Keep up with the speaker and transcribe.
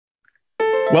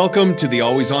Welcome to the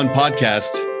Always On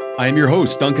podcast. I am your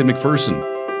host, Duncan McPherson.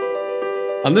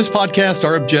 On this podcast,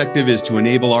 our objective is to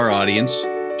enable our audience,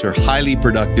 which are highly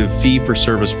productive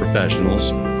fee-for-service professionals,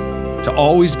 to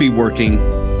always be working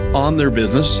on their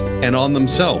business and on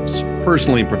themselves,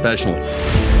 personally and professionally.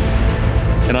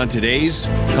 And on today's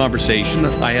conversation,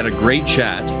 I had a great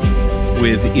chat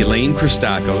with Elaine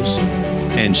Christakos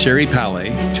and Sherry Palais,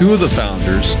 two of the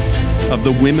founders of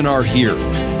The Women Are Here,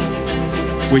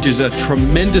 which is a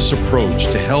tremendous approach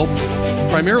to help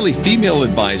primarily female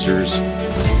advisors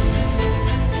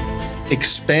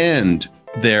expand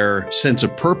their sense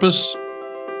of purpose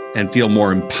and feel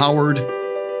more empowered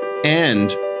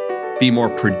and be more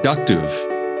productive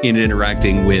in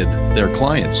interacting with their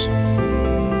clients.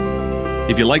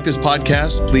 If you like this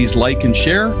podcast, please like and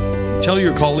share. Tell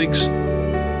your colleagues.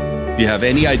 If you have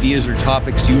any ideas or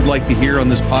topics you would like to hear on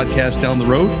this podcast down the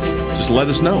road, just let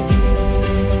us know.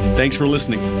 Thanks for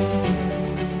listening.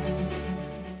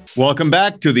 Welcome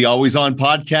back to the Always On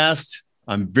podcast.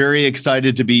 I'm very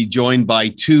excited to be joined by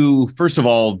two, first of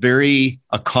all, very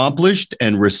accomplished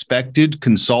and respected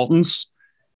consultants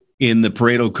in the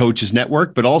Pareto Coaches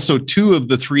Network, but also two of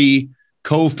the three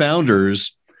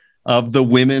co-founders of the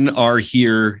Women Are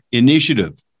Here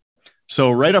initiative.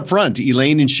 So right up front,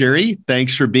 Elaine and Sherry,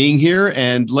 thanks for being here.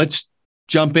 And let's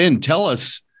jump in. Tell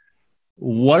us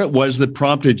what it was that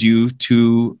prompted you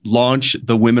to launch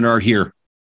The Women Are Here.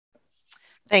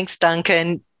 Thanks,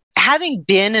 Duncan. Having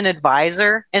been an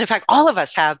advisor, and in fact, all of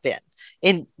us have been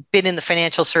in the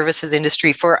financial services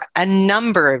industry for a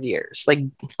number of years,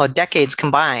 decades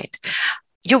combined.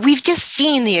 We've just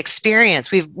seen the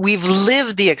experience. We've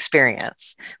lived the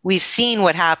experience. We've seen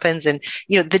what happens, and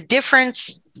the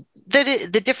difference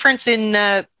in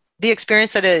the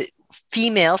experience that a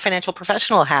female financial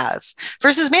professional has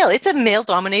versus male. It's a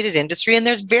male-dominated industry, and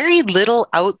there's very little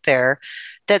out there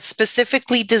that's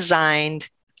specifically designed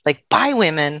by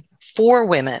women for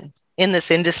women in this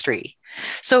industry.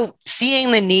 So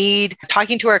seeing the need,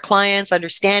 talking to our clients,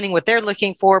 understanding what they're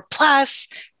looking for, plus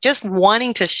just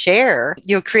wanting to share,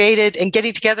 created and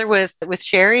getting together with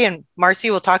Sherry and Marcy,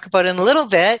 we'll talk about in a little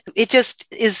bit. It just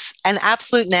is an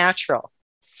absolute natural.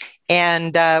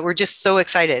 And we're just so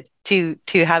excited to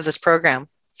have this program.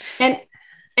 And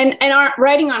our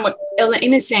writing on what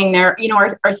Elaine is saying there,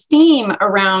 our theme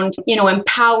around,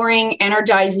 empowering,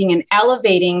 energizing, and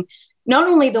elevating not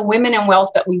only the women in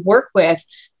wealth that we work with,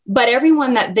 but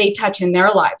everyone that they touch in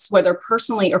their lives, whether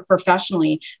personally or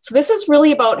professionally. So this is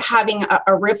really about having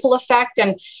a ripple effect.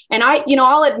 And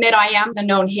I'll admit I am the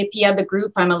known hippie of the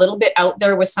group. I'm a little bit out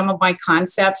there with some of my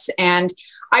concepts. And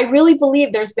I really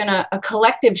believe there's been a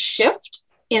collective shift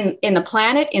in the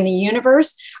planet, in the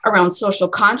universe, around social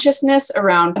consciousness,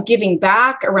 around giving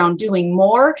back, around doing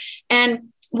more.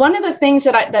 And one of the things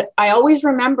that I always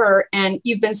remember, and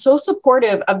you've been so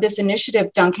supportive of this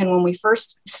initiative, Duncan, when we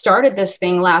first started this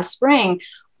thing last spring,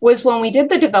 was when we did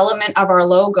the development of our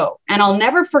logo. And I'll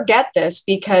never forget this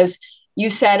because you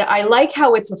said, I like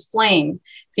how it's a flame,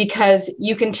 because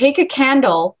you can take a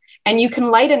candle and you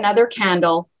can light another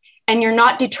candle, and you're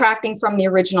not detracting from the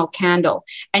original candle,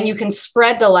 and you can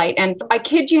spread the light. And I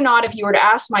kid you not, if you were to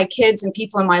ask my kids and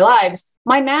people in my lives,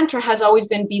 my mantra has always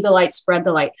been, be the light, spread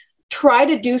the light. Try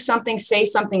to do something, say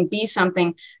something, be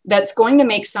something that's going to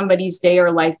make somebody's day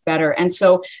or life better. And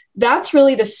so that's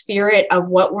really the spirit of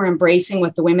what we're embracing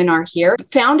with The Women Are Here,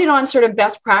 founded on sort of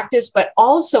best practice, but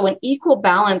also an equal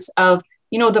balance of,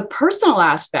 the personal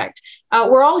aspect.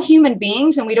 We're all human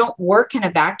beings and we don't work in a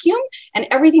vacuum, and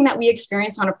everything that we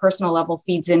experience on a personal level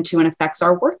feeds into and affects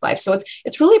our work life. So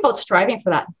it's really about striving for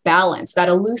that balance, that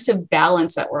elusive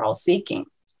balance that we're all seeking.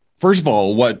 First of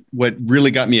all, what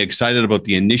really got me excited about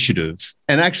the initiative,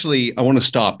 and actually I want to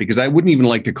stop because I wouldn't even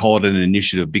like to call it an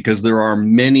initiative, because there are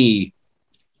many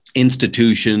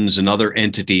institutions and other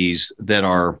entities that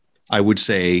are, I would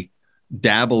say,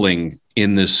 dabbling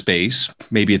in this space.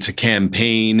 Maybe it's a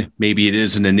campaign, maybe it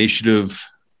is an initiative,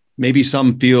 maybe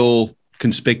some feel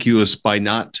conspicuous by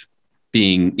not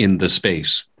being in the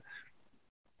space,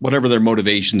 whatever their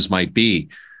motivations might be.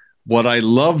 What I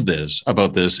love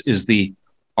about this is the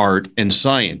art and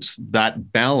science,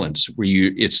 that balance where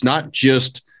it's not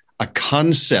just a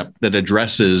concept that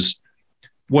addresses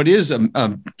what is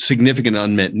a significant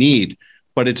unmet need,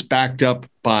 but it's backed up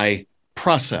by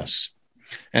process.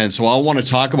 And so I want to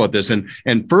talk about this.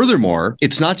 And furthermore,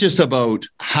 it's not just about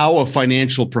how a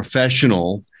financial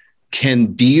professional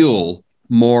can deal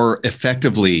more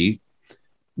effectively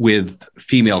with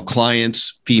female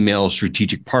clients, female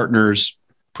strategic partners,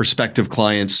 prospective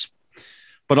clients,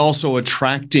 but also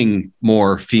attracting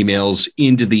more females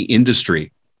into the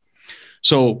industry.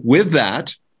 So with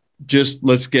that, just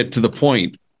let's get to the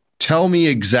point. Tell me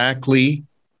exactly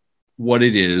what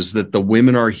it is that the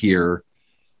Women Are Here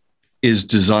is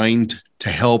designed to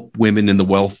help women in the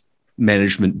wealth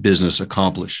management business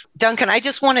accomplish. Duncan, I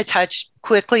just want to touch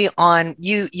quickly on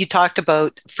you talked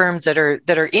about firms that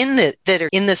are in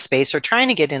this space or trying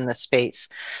to get in this space.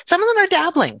 Some of them are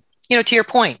dabbling. To your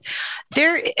point,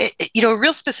 there, a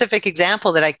real specific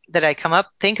example that I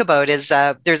think about is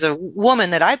there's a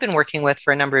woman that I've been working with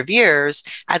for a number of years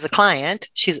as a client.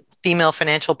 She's a female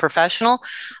financial professional,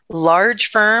 large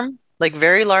firm, like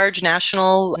very large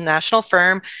national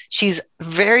firm. She's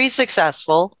very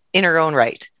successful in her own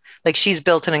right. Like she's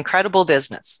built an incredible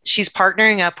business. She's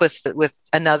partnering up with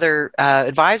another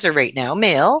advisor right now,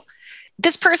 male.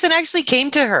 This person actually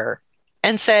came to her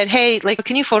and said, "Hey,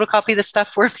 can you photocopy this stuff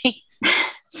for me?"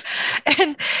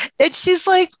 and she's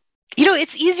like,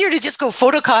 it's easier to just go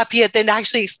photocopy it than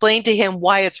actually explain to him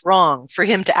why it's wrong for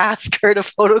him to ask her to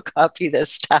photocopy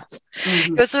this stuff.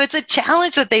 Mm-hmm. So it's a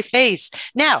challenge that they face.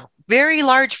 Now, very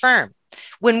large firm.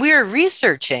 When we were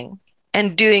researching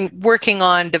and working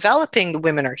on developing the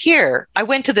Women Are Here, I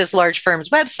went to this large firm's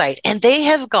website and they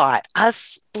have got a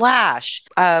splash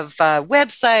of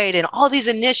website and all these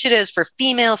initiatives for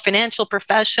female financial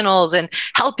professionals and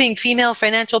helping female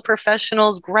financial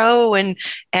professionals grow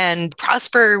and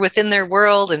prosper within their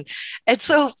world. And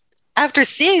so after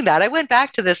seeing that, I went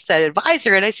back to this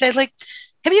advisor and I said,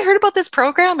 have you heard about this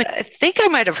program? I think I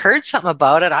might have heard something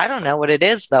about it. I don't know what it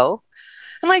is though.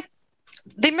 I'm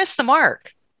they missed the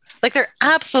mark. They're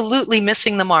absolutely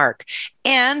missing the mark.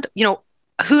 And,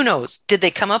 who knows? Did they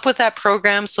come up with that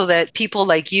program so that people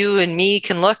like you and me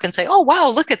can look and say, oh,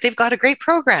 wow, they've got a great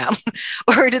program.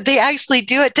 Or did they actually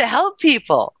do it to help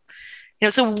people?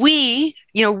 So we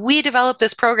developed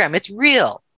this program. It's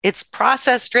real. It's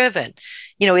process driven.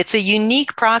 It's a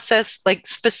unique process,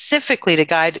 specifically to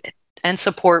guide and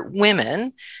support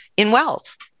women in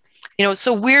wealth.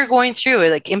 So we're going through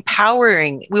it,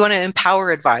 empowering. We want to empower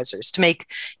advisors to make,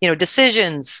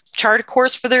 decisions, chart a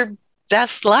course for their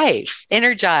best life,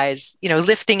 energize,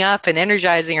 lifting up and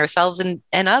energizing ourselves and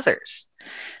others,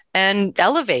 and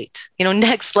elevate,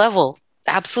 next level,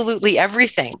 absolutely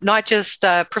everything, not just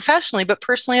professionally, but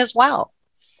personally as well.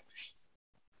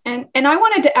 And I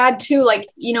wanted to add too,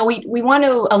 we want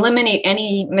to eliminate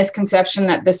any misconception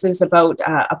that this is about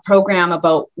a program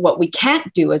about what we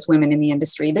can't do as women in the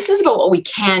industry. This is about what we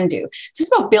can do. This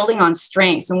is about building on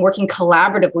strengths and working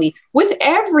collaboratively with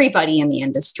everybody in the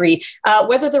industry,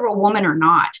 whether they're a woman or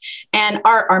not. And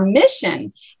our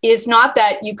mission is not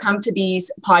that you come to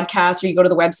these podcasts or you go to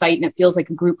the website and it feels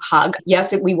like a group hug.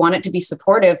 Yes, we want it to be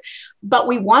supportive, but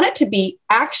we want it to be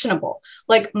actionable.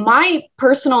 My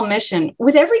personal mission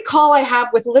with every call I have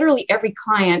with literally every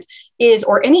client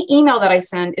or any email that I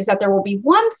send is that there will be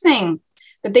one thing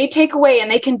that they take away and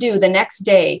they can do the next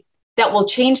day that will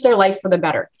change their life for the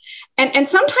better. And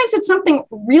sometimes it's something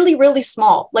really, really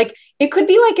small. It could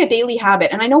be a daily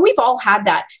habit. And I know we've all had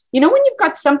that. When you've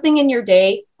got something in your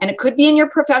day, and it could be in your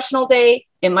professional day,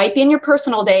 it might be in your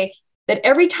personal day, that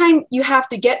every time you have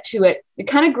to get to it, you're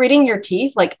kind of gritting your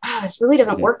teeth, this really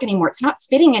doesn't work anymore. It's not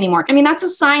fitting anymore. I mean, that's a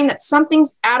sign that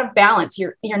something's out of balance.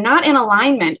 You're not in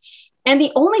alignment. And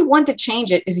the only one to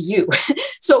change it is you.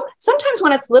 So sometimes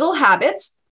when it's little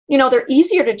habits, they're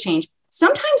easier to change.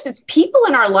 Sometimes it's people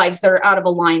in our lives that are out of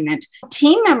alignment,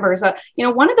 team members.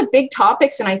 One of the big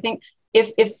topics, and I think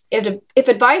if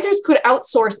advisors could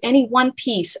outsource any one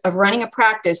piece of running a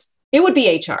practice, it would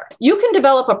be HR. You can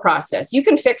develop a process. You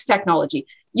can fix technology.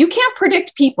 You can't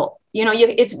predict people.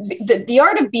 It's the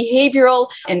art of behavioral,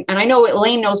 and I know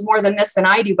Elaine knows more than this than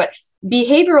I do, but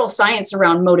behavioral science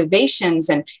around motivations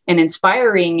and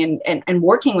inspiring and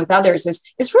working with others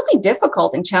is really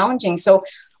difficult and challenging. So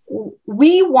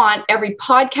we want every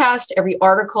podcast, every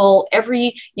article,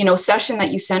 every session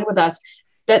that you send with us,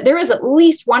 that there is at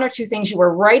least one or two things you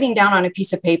are writing down on a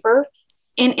piece of paper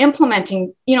and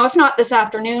implementing, if not this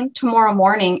afternoon, tomorrow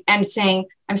morning, and saying,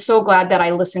 I'm so glad that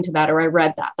I listened to that or I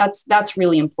read that. That's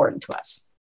really important to us.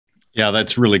 Yeah,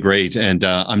 that's really great. And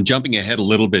I'm jumping ahead a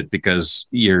little bit because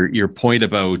your point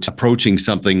about approaching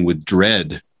something with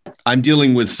dread. I'm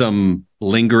dealing with some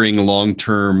lingering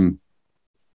long-term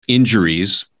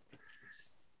injuries.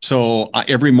 So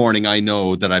every morning I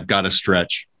know that I've got to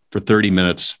stretch for 30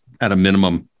 minutes at a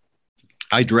minimum.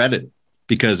 I dread it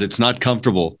because it's not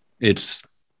comfortable. It's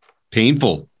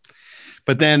painful.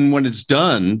 But then when it's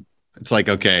done, it's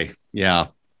okay, yeah.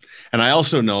 And I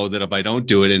also know that if I don't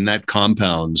do it and that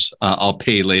compounds, I'll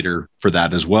pay later for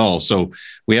that as well. So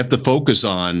we have to focus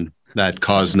on that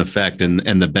cause and effect and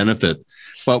the benefit.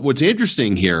 But what's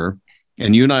interesting here,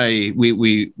 and you and I,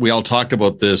 we all talked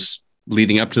about this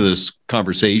leading up to this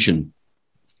conversation,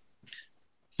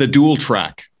 the dual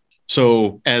track.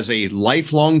 So as a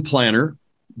lifelong planner,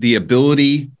 the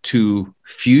ability to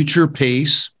future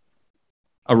pace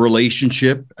a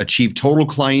relationship, achieve total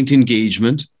client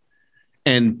engagement,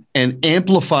 and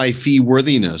amplify fee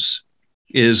worthiness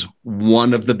is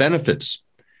one of the benefits.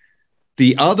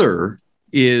 The other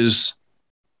is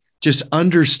just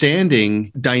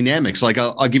understanding dynamics. Like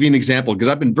I'll give you an example, because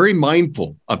I've been very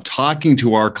mindful of talking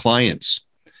to our clients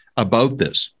about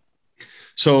this.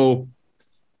 So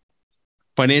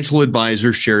financial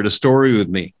advisor shared a story with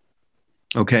me.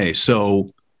 Okay,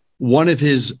 so one of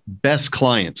his best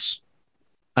clients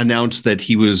announced that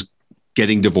he was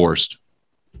getting divorced.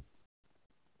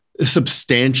 A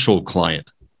substantial client.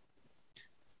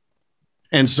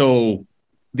 And so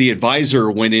the advisor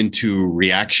went into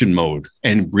reaction mode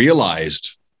and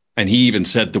realized, and he even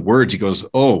said the words, he goes,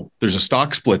 "Oh, there's a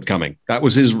stock split coming." That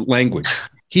was his language.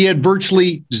 He had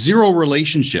virtually zero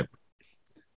relationship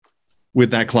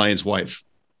with that client's wife.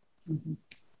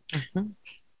 Mm-hmm.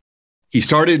 He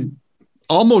started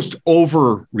almost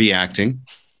overreacting,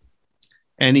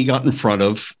 and he got in front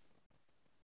of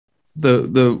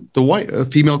the white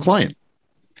female client,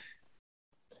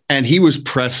 and he was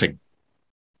pressing,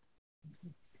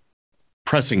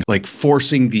 like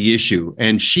forcing the issue.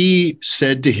 And she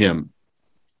said to him,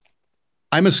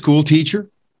 "I'm a school teacher.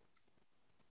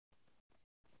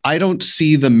 I don't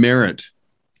see the merit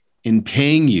in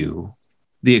paying you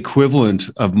the equivalent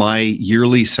of my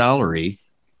yearly salary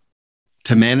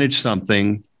to manage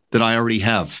something that I already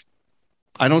have.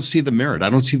 I don't see the merit. I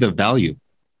don't see the value."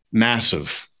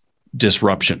 Massive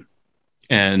disruption.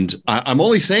 And I'm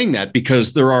only saying that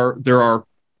because there are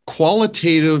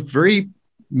qualitative, very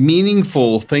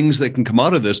meaningful things that can come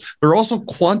out of this. There are also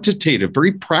quantitative,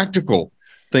 very practical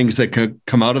things that can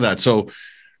come out of that. So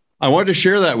I wanted to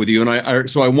share that with you. And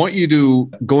so I want you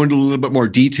to go into a little bit more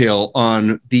detail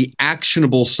on the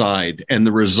actionable side and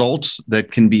the results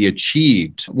that can be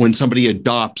achieved when somebody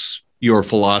adopts your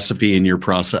philosophy and your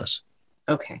process.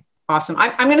 Okay, awesome.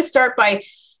 I'm going to start by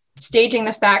staging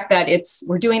the fact that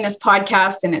we're doing this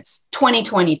podcast and it's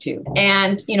 2022.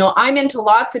 And, I'm into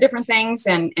lots of different things,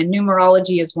 and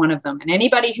numerology is one of them. And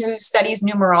anybody who studies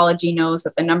numerology knows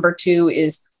that the number 2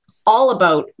 is all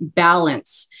about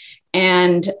balance.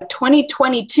 And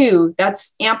 2022,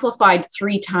 that's amplified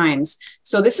 3 times.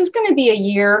 So this is going to be a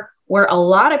year where a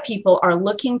lot of people are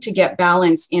looking to get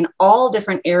balance in all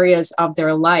different areas of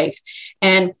their life.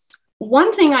 And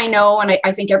one thing I know, and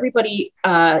I think everybody,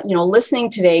 listening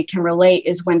today can relate,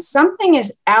 is when something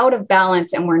is out of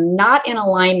balance and we're not in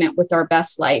alignment with our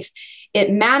best life,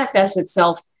 it manifests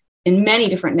itself in many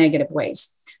different negative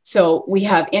ways. So we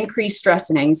have increased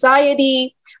stress and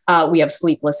anxiety. We have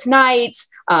sleepless nights.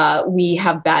 We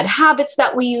have bad habits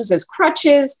that we use as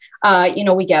crutches.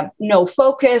 We get no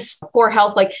focus, poor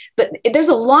health. There's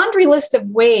a laundry list of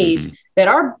ways that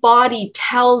our body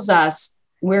tells us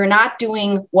we're not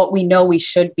doing what we know we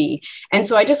should be. And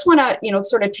so I just want to,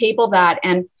 sort of table that.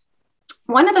 And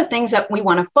one of the things that we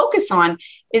want to focus on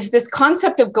is this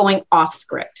concept of going off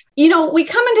script. We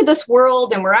come into this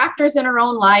world and we're actors in our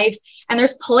own life, and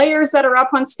there's players that are up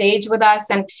on stage with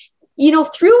us. And,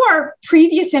 through our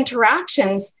previous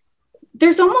interactions,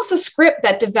 there's almost a script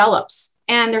that develops,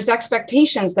 and there's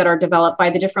expectations that are developed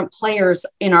by the different players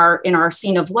in our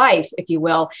scene of life, if you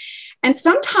will. And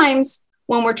sometimes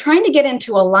when we're trying to get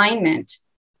into alignment,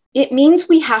 it means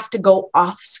we have to go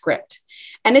off script.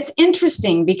 And it's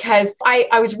interesting because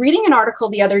I was reading an article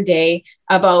the other day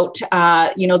about,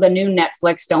 the new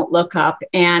Netflix, Don't Look Up.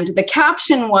 And the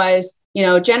caption was,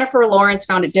 Jennifer Lawrence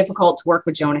found it difficult to work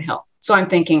with Jonah Hill. So I'm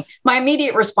thinking, my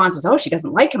immediate response was, oh, she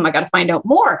doesn't like him. I got to find out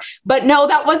more. But no,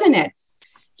 that wasn't it.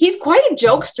 He's quite a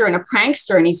jokester and a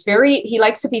prankster. And he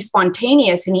likes to be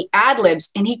spontaneous, and he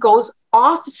ad-libs and he goes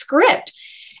off script.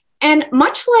 And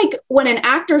much like when an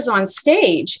actor's on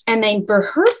stage and they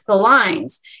rehearse the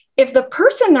lines, if the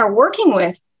person they're working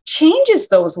with changes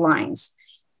those lines,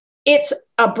 it's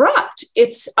abrupt,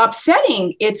 it's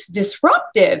upsetting, it's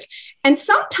disruptive. And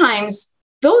sometimes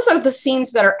those are the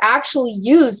scenes that are actually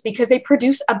used because they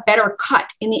produce a better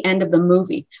cut in the end of the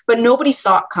movie, but nobody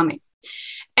saw it coming.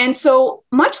 And so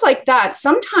much like that,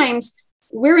 sometimes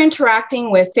we're interacting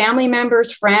with family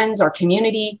members, friends, our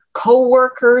community,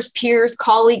 coworkers, peers,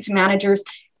 colleagues, managers,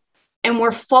 and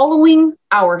we're following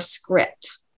our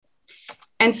script.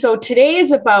 And so today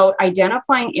is about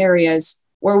identifying areas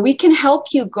where we can help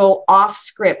you go off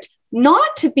script,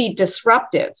 not to be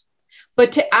disruptive,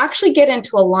 but to actually get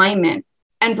into alignment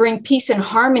and bring peace and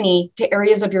harmony to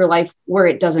areas of your life where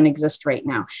it doesn't exist right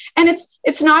now. And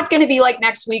it's not going to be like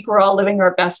next week we're all living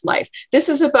our best life. This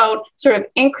is about sort of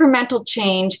incremental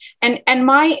change. And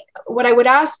what I would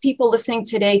ask people listening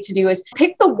today to do is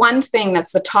pick the one thing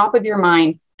that's the top of your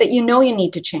mind that you know you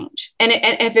need to change. And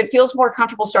if it feels more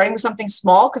comfortable starting with something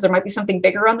small, because there might be something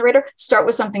bigger on the radar, start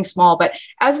with something small. But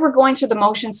as we're going through the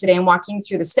motions today and walking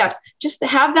through the steps, just to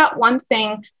have that one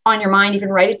thing on your mind, even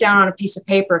write it down on a piece of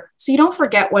paper so you don't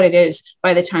forget what it is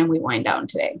by the time we wind down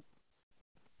today.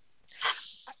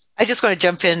 I just want to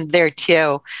jump in there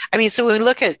too. I mean, so when we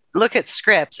look at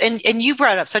scripts, and you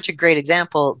brought up such a great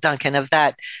example, Duncan, of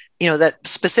that, that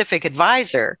specific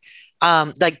advisor,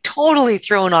 like totally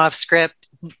thrown off script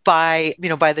by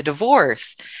the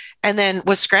divorce, and then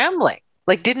was scrambling,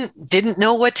 like didn't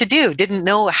know what to do, didn't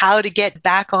know how to get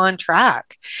back on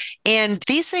track. And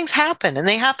these things happen, and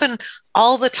they happen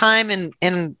all the time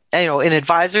in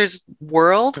advisors'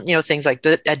 world, things like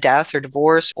a death or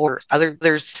divorce or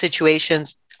other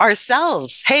situations.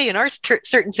 Ourselves, hey, in our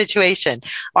certain situation,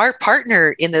 our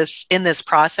partner in this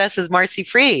process is Marcy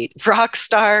Freed, rock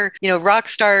star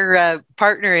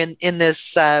partner in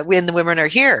this. When the Women Are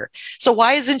Here. So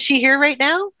why isn't she here right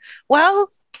now?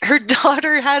 Well, her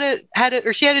daughter had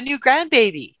a new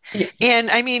grandbaby, yeah. And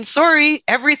I mean, sorry,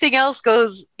 everything else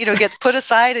gets put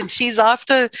aside, and she's off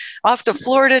to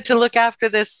Florida to look after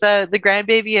this the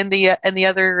grandbaby and the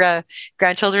other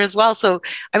grandchildren as well. So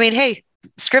I mean, hey,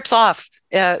 scripts off.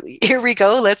 Here we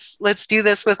go. Let's do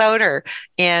this without her,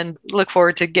 and look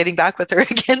forward to getting back with her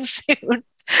again soon.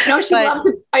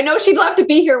 I know she'd love to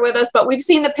be here with us, but we've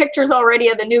seen the pictures already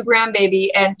of the new grandbaby,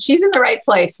 and she's in the right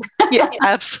place. Yeah,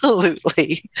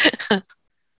 absolutely.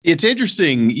 It's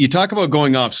interesting. You talk about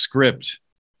going off script.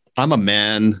 I'm a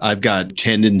man. I've got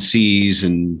tendencies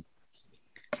and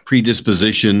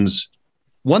predispositions.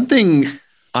 One thing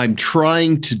I'm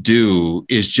trying to do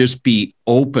is just be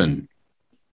open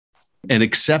and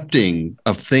accepting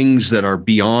of things that are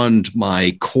beyond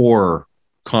my core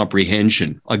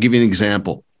comprehension. I'll give you an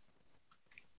example.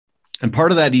 And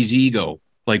part of that is ego,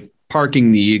 like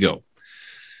parking the ego.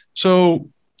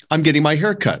 So I'm getting my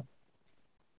hair cut.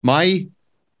 My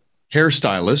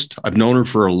hairstylist, I've known her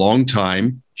for a long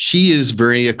time. She is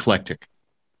very eclectic.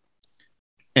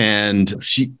 And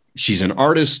she's an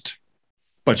artist,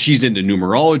 but she's into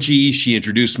numerology. She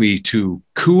introduced me to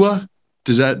KUA.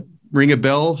 Does that ring a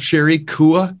bell, Sherry?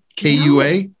 KUA,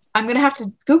 K-U-A? No, I'm going to have to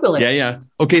Google it. Yeah.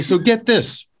 Okay, so get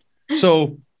this.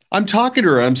 So I'm talking to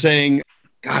her. I'm saying,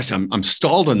 gosh, I'm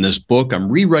stalled on this book.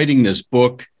 I'm rewriting this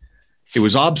book. It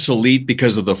was obsolete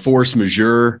because of the force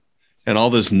majeure and all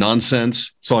this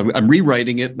nonsense. So I'm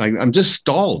rewriting it. And I'm just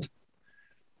stalled.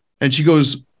 And she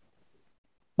goes,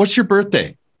 what's your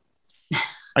birthday?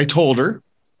 I told her.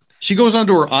 She goes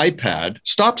onto her iPad,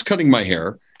 stops cutting my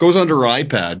hair, goes onto her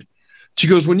iPad. She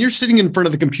goes, when you're sitting in front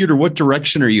of the computer, what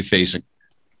direction are you facing?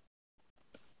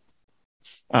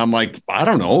 I'm like, I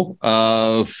don't know.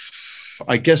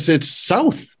 I guess it's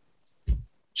south.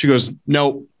 She goes,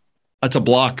 no, that's a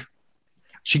block.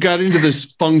 She got into this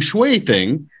feng shui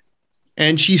thing,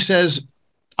 and she says,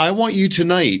 I want you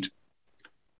tonight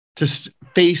to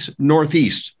face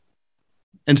northeast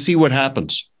and see what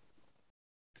happens.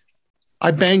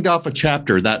 I banged off a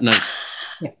chapter that night.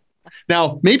 Yeah.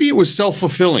 Now, maybe it was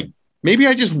self-fulfilling. Maybe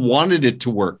I just wanted it to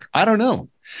work. I don't know.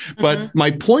 But my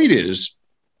point is,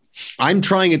 I'm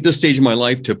trying at this stage of my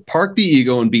life to park the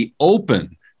ego and be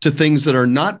open to things that are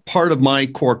not part of my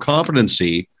core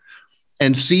competency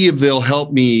and see if they'll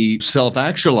help me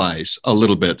self-actualize a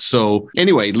little bit. So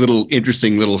anyway,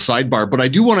 interesting little sidebar, but I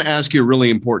do want to ask you a really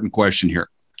important question here.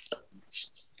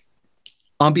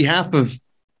 On behalf of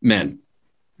men,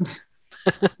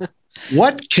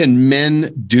 what can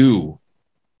men do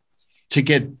to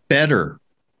get better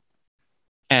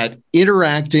at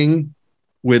interacting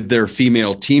with their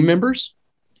female team members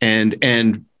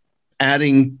and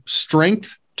adding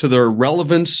strength to their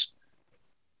relevance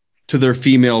to their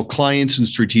female clients and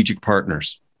strategic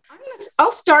partners?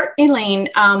 I'll start, Elaine.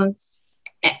 And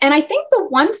I think the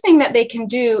one thing that they can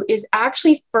do is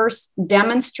actually first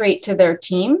demonstrate to their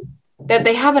team that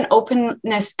they have an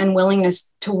openness and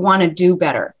willingness to want to do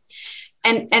better,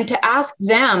 and to ask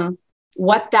them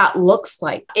what that looks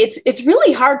like. It's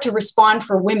really hard to respond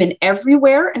for women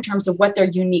everywhere in terms of what their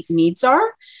unique needs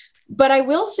are. But I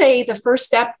will say the first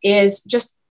step is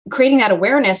just creating that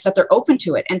awareness that they're open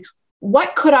to it. And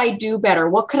what could I do better?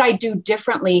 What could I do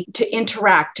differently to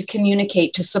interact, to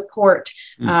communicate, to support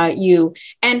you?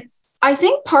 And I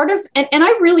think part of, and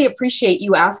I really appreciate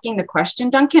you asking the question,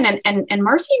 Duncan, and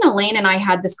Marcy and Elaine and I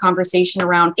had this conversation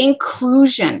around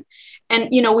inclusion. And,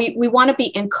 we want to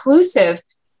be inclusive,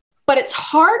 but it's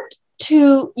hard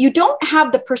you don't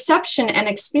have the perception and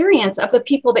experience of the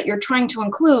people that you're trying to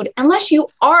include unless you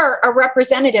are a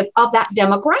representative of that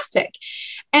demographic.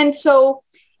 And so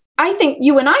I think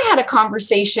you and I had a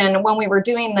conversation when we were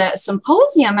doing the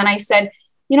symposium, and I said,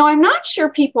 I'm not sure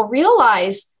people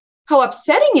realize how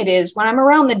upsetting it is when I'm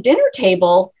around the dinner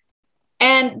table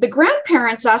and the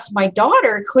grandparents ask my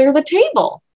daughter, clear the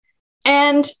table.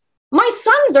 And my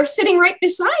sons are sitting right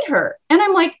beside her. And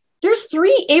I'm like, there's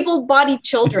 3 able-bodied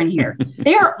children here.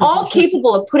 They are all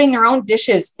capable of putting their own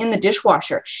dishes in the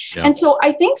dishwasher. Yeah. And so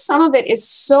I think some of it is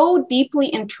so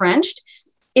deeply entrenched.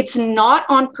 It's not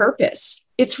on purpose.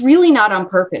 It's really not on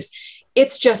purpose.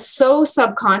 It's just so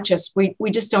subconscious. We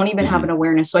just don't even have an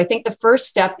awareness. So I think the first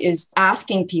step is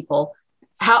asking people,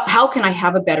 how can I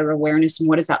have a better awareness, and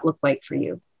what does that look like for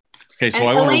you? Okay, so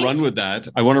I want to run with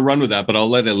that. But I'll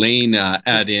let Elaine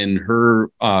add in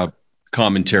her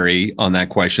commentary on that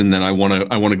question. Then I want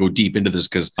to go deep into this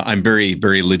because I'm very,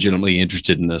 very legitimately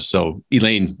interested in this. So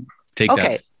Elaine, take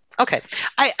that. Okay.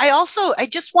 I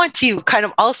just want to kind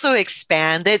of also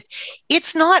expand that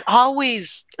it's not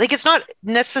always like, it's not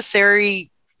necessary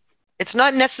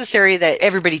that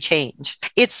everybody change.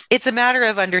 It's a matter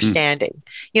of understanding,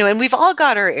 and we've all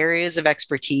got our areas of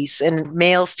expertise, and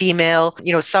male, female,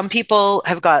 some people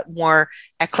have got more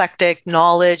eclectic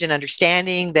knowledge and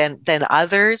understanding than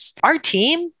others. Our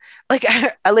team,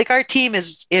 our team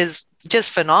is just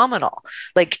phenomenal.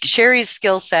 Like Sherry's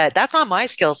skill set, that's not my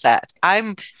skill set.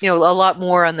 I'm, a lot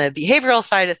more on the behavioral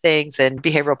side of things and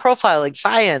behavioral profiling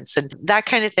science and that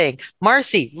kind of thing.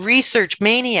 Marcy, research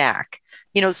maniac.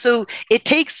 So it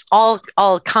takes all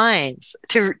kinds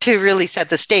to really set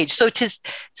the stage. So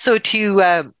to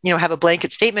have a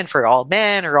blanket statement for all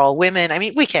men or all women, I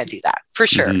mean, we can't do that for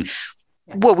sure. Mm-hmm.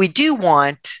 What we do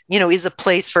want, is a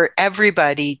place for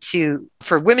everybody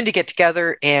for women to get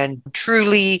together and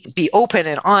truly be open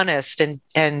and honest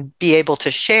and be able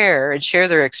to share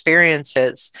their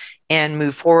experiences and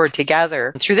move forward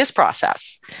together through this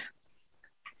process.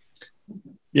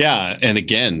 Yeah. And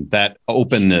again, that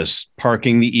openness,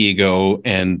 parking the ego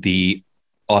and the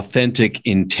authentic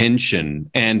intention.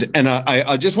 And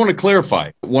I just want to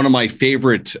clarify, one of my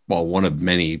favorite, well, one of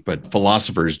many, but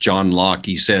philosophers, John Locke,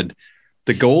 he said,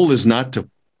 the goal is not to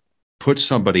put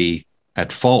somebody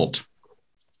at fault.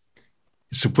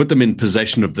 It's to put them in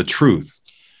possession of the truth.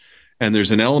 And there's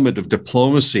an element of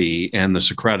diplomacy and the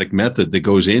Socratic method that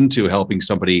goes into helping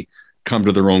somebody come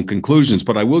to their own conclusions.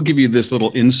 But I will give you this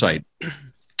little insight.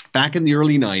 Back in the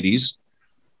early 90s,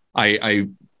 I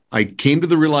came to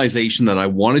the realization that I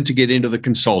wanted to get into the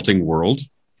consulting world.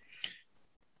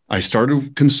 I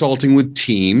started consulting with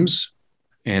teams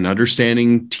and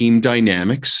understanding team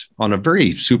dynamics on a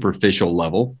very superficial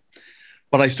level.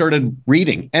 But I started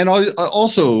reading and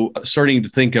also starting to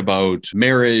think about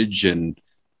marriage and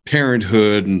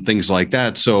parenthood and things like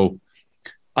that. So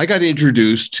I got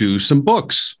introduced to some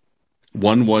books.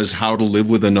 One was How to Live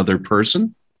with Another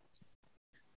Person.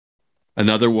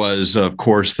 Another was, of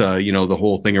course, the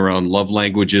whole thing around love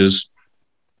languages.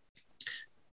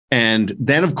 And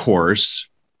then, of course,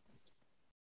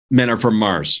 Men Are From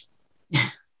Mars.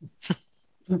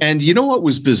 And you know what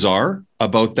was bizarre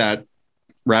about that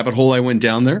rabbit hole I went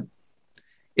down there?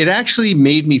 It actually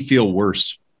made me feel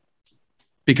worse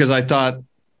because I thought,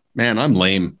 man, I'm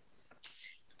lame.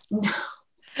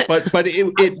 But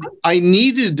I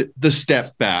needed the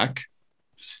step back.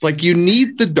 Like you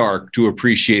need the dark to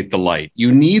appreciate the light.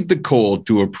 You need the cold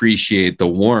to appreciate the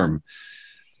warm.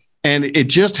 And it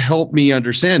just helped me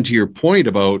understand, to your point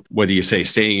about whether you say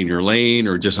staying in your lane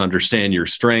or just understand your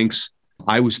strengths.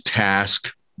 I was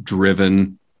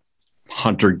task-driven,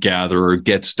 hunter-gatherer,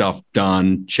 get stuff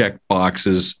done, check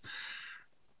boxes.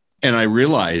 And I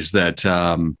realized that,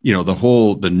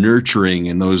 the nurturing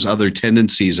and those other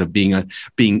tendencies of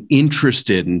being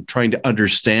interested and trying to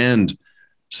understand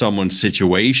someone's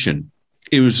situation.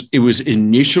 It was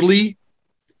initially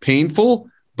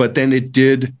painful, but then it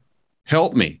did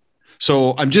help me.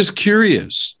 So I'm just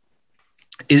curious,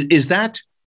 is that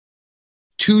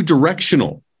too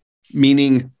directional?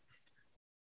 Meaning,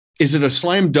 is it a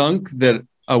slam dunk that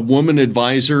a woman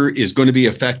advisor is going to be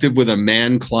effective with a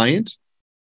man client?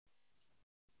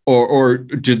 Or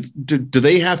do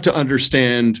they have to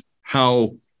understand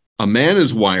how a man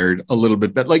is wired a little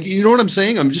bit better? Like, you know what I'm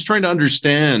saying? I'm just trying to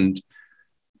understand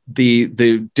the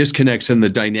disconnects and the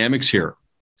dynamics here.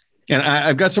 And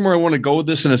I've got somewhere I want to go with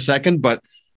this in a second, but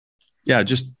yeah,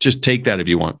 just take that if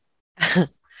you want.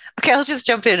 Okay, I'll just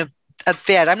jump in a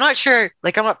bit. I'm not sure,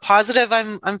 I'm not positive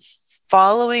I'm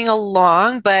following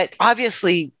along, but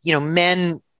obviously,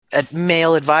 men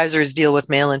male advisors deal with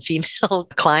male and female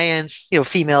clients,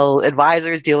 female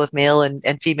advisors deal with male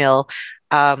and female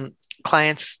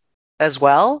clients as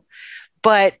well.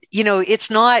 But,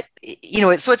 it's not,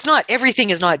 so it's not,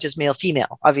 everything is not just male,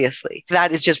 female, obviously.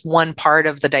 That is just one part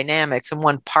of the dynamics and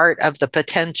one part of the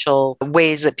potential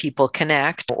ways that people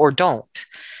connect or don't.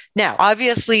 Now,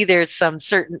 obviously, there's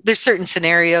certain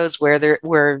scenarios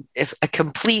where if a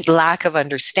complete lack of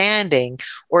understanding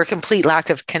or a complete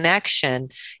lack of connection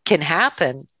can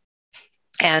happen.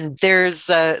 And there's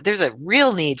a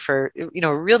real need for,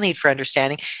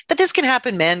 understanding, but this can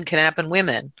happen, men, can happen,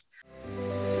 women.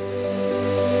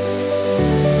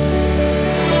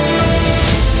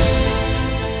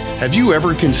 Have you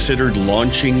ever considered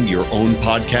launching your own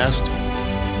podcast?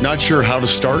 Not sure how to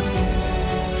start?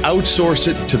 Outsource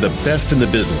it to the best in the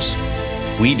business.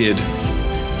 We did.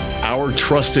 Our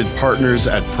trusted partners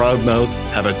at Proudmouth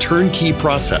have a turnkey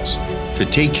process to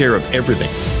take care of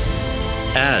everything.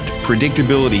 Add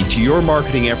predictability to your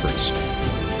marketing efforts.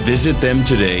 Visit them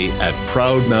today at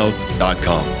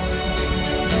proudmouth.com.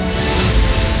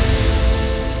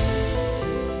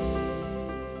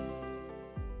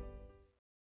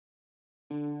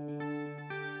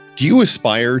 Do you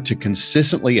aspire to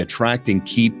consistently attract and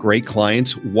keep great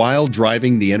clients while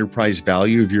driving the enterprise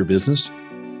value of your business?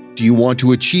 Do you want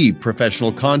to achieve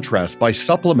professional contrast by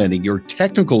supplementing your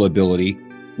technical ability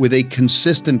with a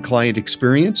consistent client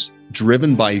experience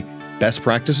driven by best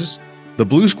practices? The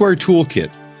Blue Square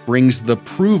Toolkit brings the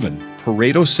proven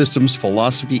Pareto Systems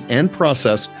philosophy and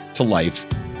process to life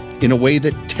in a way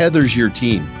that tethers your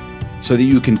team so that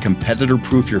you can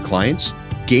competitor-proof your clients,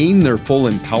 gain their full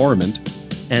empowerment,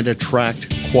 and attract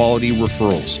quality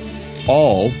referrals,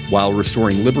 all while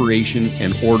restoring liberation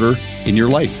and order in your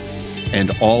life,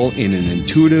 and all in an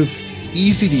intuitive,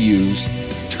 easy-to-use,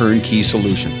 turnkey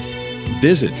solution.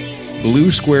 Visit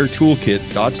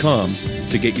bluesquaretoolkit.com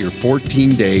to get your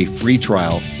 14-day free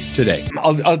trial today.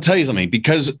 I'll tell you something,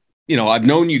 because I've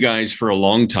known you guys for a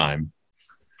long time,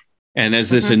 and as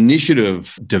this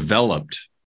initiative developed,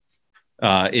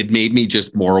 it made me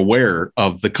just more aware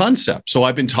of the concept. So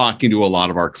I've been talking to a lot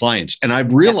of our clients, and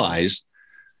I've realized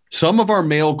some of our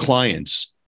male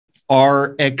clients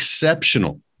are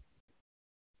exceptional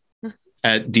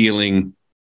at dealing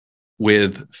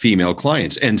with female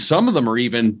clients. And some of them are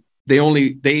even, they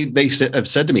have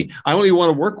said to me, I only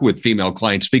want to work with female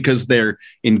clients because they're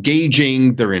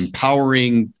engaging, they're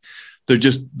empowering, they're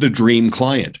just the dream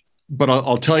client. But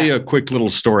I'll tell you a quick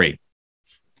little story.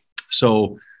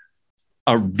 So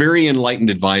a very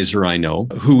enlightened advisor I know,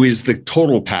 who is the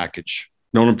total package,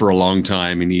 known him for a long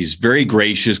time, and he's very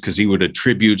gracious because he would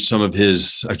attribute some of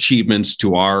his achievements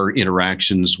to our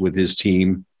interactions with his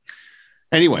team.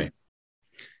 Anyway,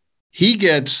 he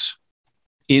gets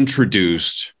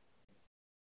introduced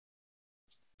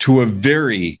to a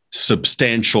very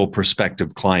substantial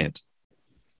prospective client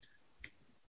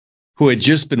who had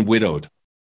just been widowed.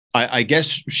 I guess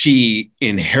she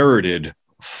inherited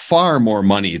far more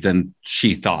money than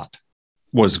she thought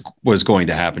was going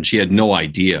to happen. She had no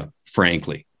idea,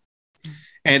 frankly.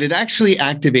 And it actually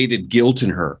activated guilt in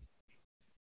her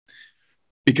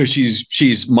because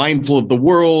she's mindful of the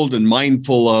world and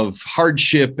mindful of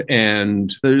hardship,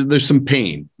 and there's some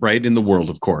pain, right, in the world,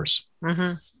 of course.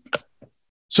 Mm-hmm.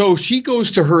 So she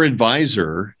goes to her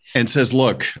advisor and says,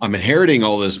 look, I'm inheriting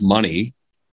all this money,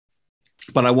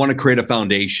 but I want to create a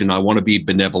foundation. I want to be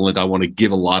benevolent. I want to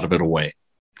give a lot of it away.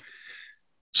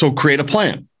 So create a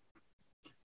plan.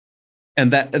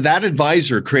 And that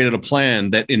advisor created a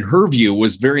plan that, in her view,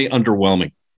 was very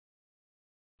underwhelming.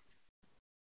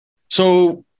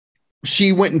 So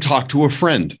she went and talked to a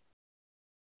friend.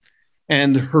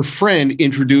 And her friend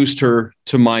introduced her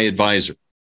to my advisor.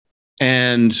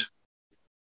 And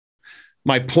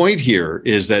my point here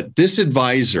is that this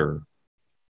advisor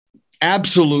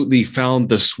absolutely found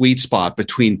the sweet spot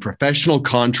between professional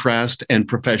contrast and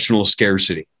professional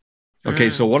scarcity.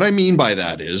 Okay, so what I mean by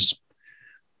that is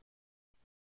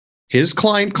his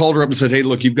client called her up and said, hey,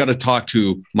 look, you've got to talk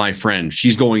to my friend.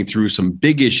 She's going through some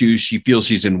big issues. She feels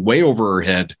she's in way over her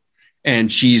head,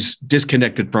 and she's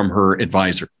disconnected from her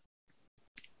advisor.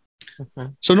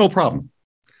 So no problem.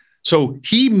 So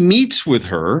he meets with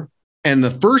her, and the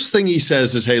first thing he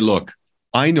says is, hey, look,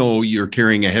 I know you're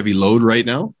carrying a heavy load right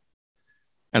now,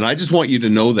 and I just want you to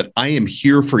know that I am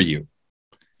here for you.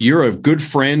 You're a good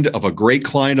friend of a great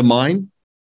client of mine.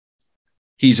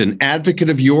 He's an advocate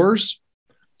of yours.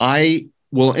 I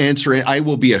will answer it. I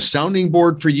will be a sounding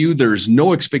board for you. There's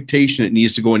no expectation it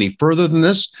needs to go any further than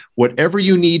this. Whatever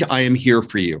you need, I am here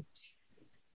for you.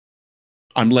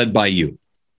 I'm led by you.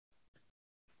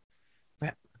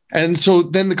 And so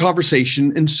then the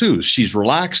conversation ensues. She's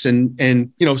relaxed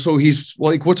and so he's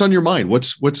like, what's on your mind?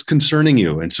 What's concerning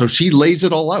you? And so she lays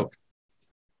it all out.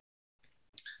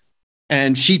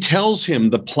 And she tells him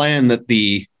the plan that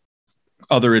the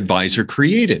other advisor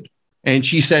created. And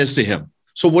she says to him,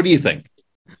 so what do you think?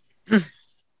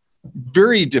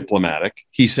 Very diplomatic.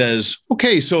 He says,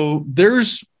 okay, so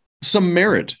there's some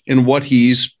merit in what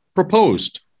he's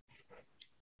proposed,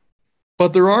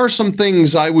 but there are some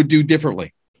things I would do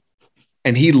differently.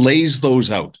 And he lays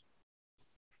those out.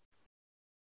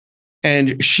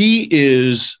 And she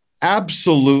is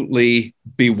absolutely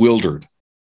bewildered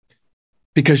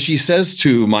because she says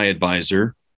to my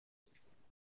advisor,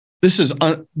 this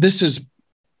is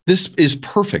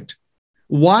perfect.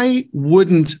 Why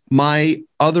wouldn't my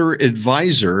other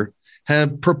advisor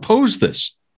have proposed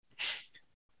this?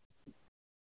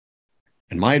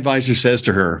 And my advisor says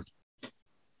to her,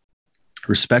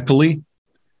 respectfully,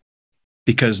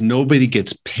 because nobody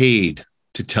gets paid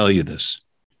to tell you this.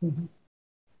 Mm-hmm.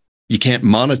 You can't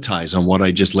monetize on what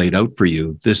I just laid out for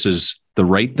you. This is the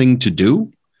right thing to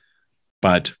do.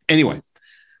 But anyway,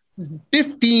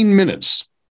 15 minutes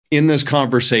in this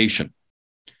conversation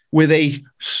with a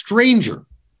stranger.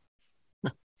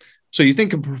 So you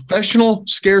think of professional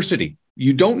scarcity.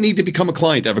 You don't need to become a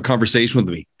client to have a conversation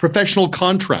with me. Professional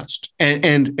contrast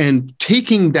and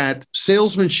taking that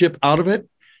salesmanship out of it.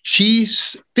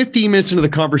 She's 15 minutes into the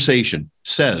conversation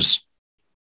says,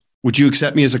 would you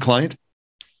accept me as a client?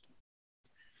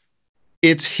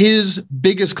 It's his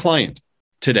biggest client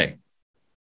today.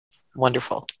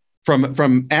 Wonderful.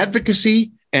 From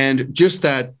advocacy and just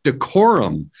that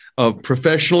decorum of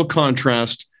professional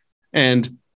contrast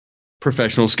and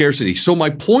professional scarcity. So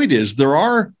my point is there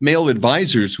are male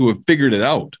advisors who have figured it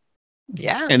out.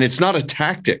 Yeah. And it's not a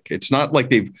tactic. It's not like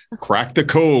they've cracked the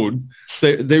code.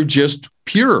 They're just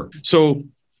pure. So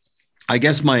I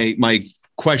guess my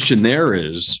question there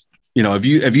is, have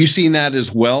you seen that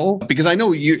as well? Because I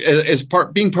know you,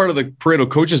 being part of the Pareto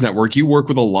Coaches Network, you work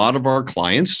with a lot of our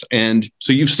clients. And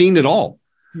so you've seen it all.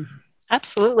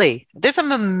 Absolutely. There's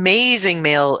some amazing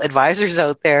male advisors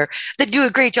out there that do a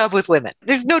great job with women.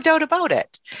 There's no doubt about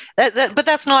it. But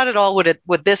that's not at all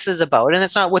what this is about. And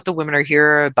it's not what the women are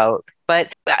here about.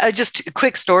 But just a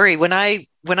quick story. When I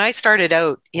started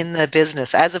out in the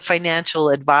business as a financial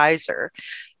advisor,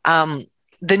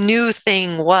 the new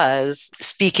thing was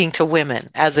speaking to women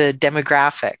as a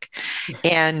demographic.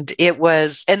 And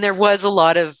there was a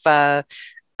lot of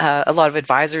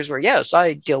advisors where, yes,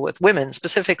 I deal with women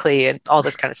specifically and all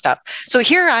this kind of stuff. So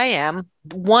here I am,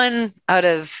 one out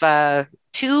of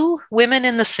 2 women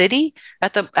in the city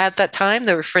at that time.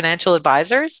 There were financial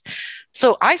advisors.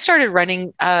 So I started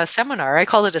running a seminar. I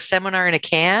call it a seminar in a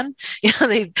can.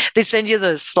 They send you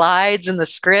the slides and the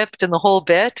script and the whole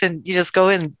bit, and you just go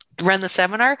and run the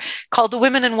seminar called the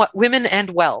Women and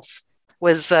Wealth.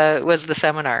 Was the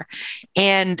seminar,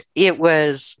 and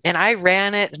I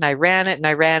ran it and I ran it and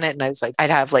I ran it, and I was like, I'd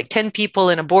have like 10 people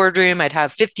in a boardroom, I'd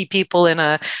have 50 people in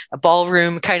a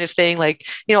ballroom kind of thing, like,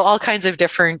 all kinds of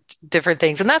different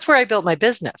things. And that's where I built my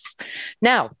business.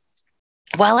 Now,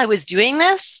 while I was doing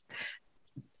this,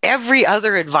 every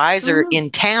other advisor in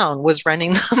town was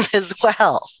running them as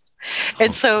well.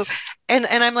 And so, and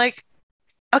I'm like,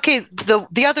 okay,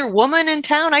 the other woman in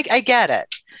town, I get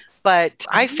it. But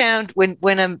I found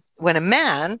when a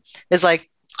man is like,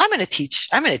 I'm going to teach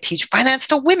finance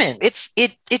to women,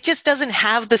 it just doesn't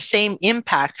have the same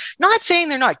impact. Not saying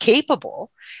they're not capable,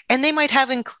 and they might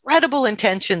have incredible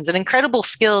intentions and incredible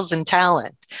skills and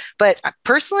talent. But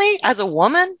personally, as a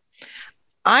woman,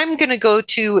 I'm going to go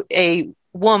to a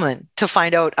woman to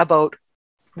find out about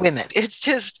women. It's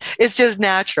just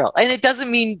natural. And it doesn't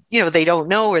mean, they don't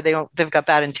know or they've got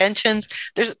bad intentions.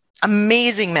 There's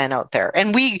amazing men out there.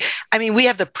 And we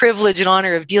have the privilege and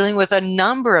honor of dealing with a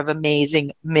number of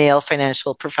amazing male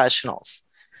financial professionals,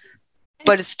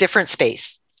 but it's different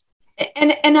space.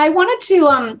 And I wanted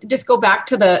to just go back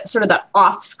to the sort of the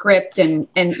off script and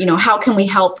how can we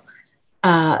help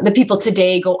the people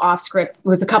today go off script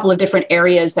with a couple of different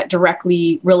areas that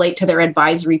directly relate to their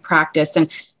advisory practice.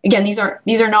 And again,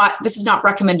 this is not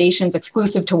recommendations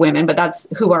exclusive to women, but that's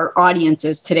who our audience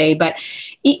is today. But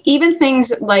even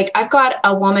things like, I've got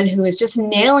a woman who is just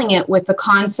nailing it with the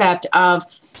concept of,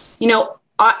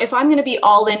 if I'm going to be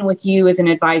all in with you as an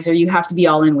advisor, you have to be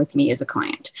all in with me as a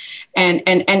client. And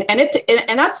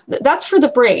that's for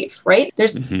the brave, right?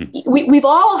 We've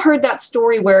all heard that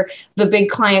story where the big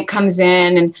client comes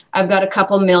in and I've got a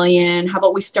couple million. How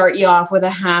about we start you off with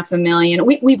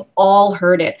 $500,000? We've all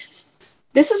heard it.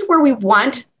 This is where we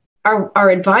want our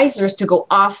advisors to go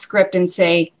off script and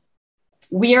say,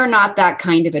 we are not that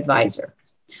kind of advisor.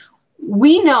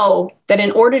 we know that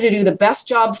in order to do the best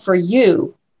job for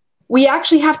you, we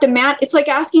actually have to it's like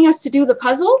asking us to do the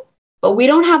puzzle, but we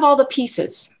don't have all the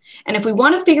pieces. And if we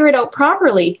want to figure it out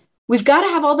properly, we've got to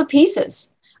have all the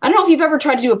pieces. I don't know if you've ever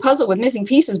tried to do a puzzle with missing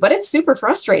pieces, but it's super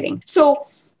frustrating. So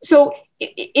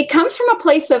it comes from a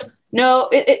place of, no,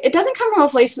 it doesn't come from a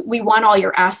place we want all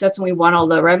your assets and we want all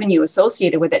the revenue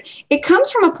associated with it. It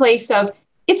comes from a place of,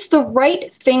 it's the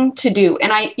right thing to do.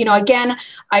 And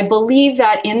I believe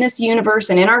that in this universe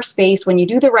and in our space, when you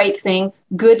do the right thing,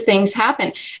 good things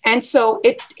happen. And so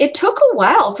it took a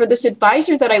while for this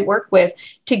advisor that I work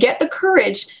with to get the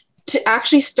courage to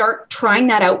actually start trying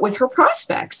that out with her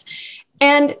prospects.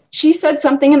 And she said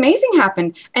something amazing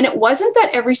happened. And it wasn't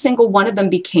that every single one of them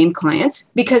became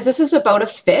clients, because this is about a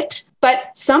fit,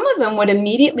 but some of them would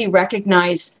immediately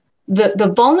recognize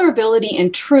the vulnerability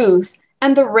and truth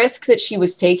and the risk that she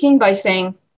was taking by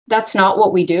saying, that's not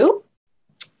what we do.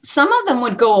 Some of them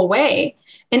would go away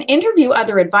and interview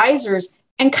other advisors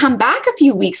and come back a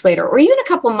few weeks later, or even a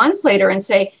couple of months later, and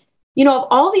say, of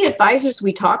all the advisors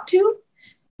we talked to,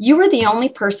 you were the only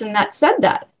person that said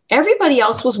that. Everybody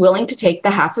else was willing to take the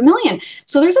 $500,000.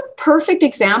 So there's a perfect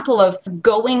example of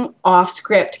going off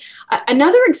script.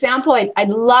 Another example I'd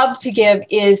love to give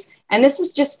is, and this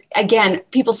is just, again,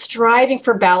 people striving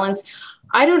for balance.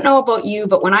 I don't know about you,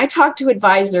 but when I talk to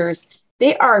advisors,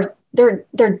 they're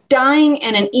dying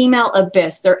in an email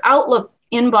abyss. Their Outlook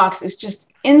inbox is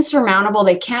just insurmountable.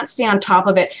 They can't stay on top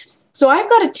of it. So I've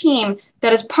got a team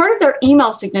that, as part of their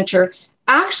email signature,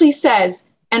 actually says,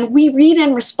 and we read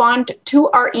and respond to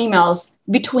our emails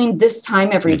between this time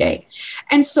every day.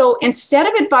 And so instead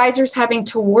of advisors having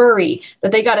to worry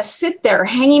that they got to sit there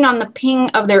hanging on the ping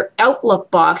of their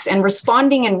Outlook box and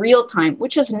responding in real time,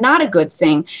 which is not a good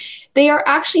thing, they are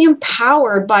actually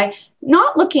empowered by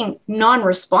not looking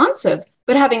non-responsive,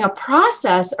 but having a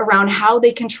process around how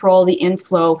they control the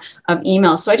inflow of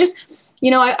emails. So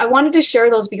I wanted to share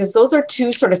those because those are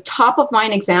two sort of top of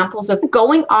mind examples of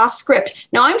going off script.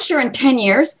 Now, I'm sure in 10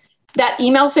 years, that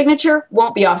email signature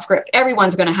won't be off script.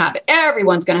 Everyone's going to have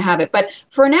it. But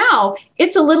for now,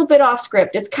 it's a little bit off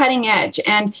script. It's cutting edge.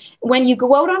 And when you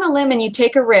go out on a limb and you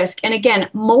take a risk, and again,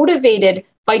 motivated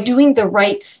by doing the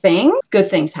right thing, good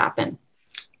things happen.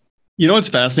 You know what's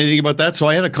fascinating about that? So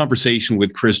I had a conversation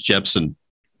with Chris Jepson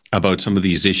about some of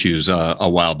these issues a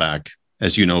while back.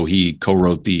 As you know, he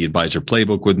co-wrote the Advisor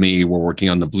Playbook with me. We're working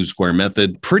on the Blue Square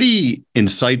Method. Pretty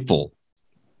insightful,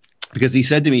 because he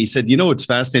said to me, it's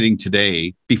fascinating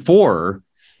today. Before,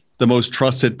 the most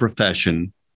trusted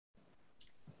profession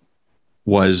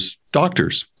was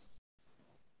doctors.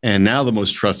 And now the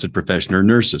most trusted profession are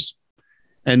nurses.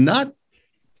 And not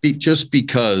just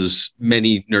because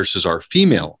many nurses are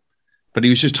female, but he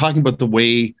was just talking about the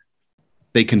way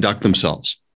they conduct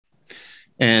themselves.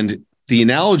 And the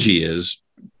analogy is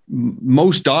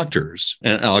most doctors,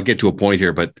 and I'll get to a point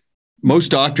here, but most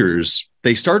doctors,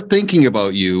 they start thinking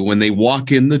about you when they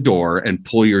walk in the door and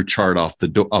pull your chart off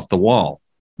the wall.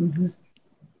 Mm-hmm.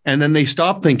 And then they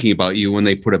stop thinking about you when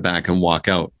they put it back and walk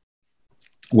out,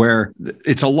 where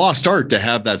it's a lost art to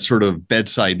have that sort of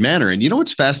bedside manner. And you know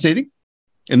what's fascinating?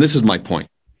 And this is my point.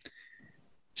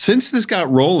 Since this got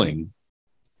rolling,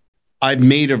 I've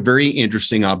made a very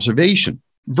interesting observation.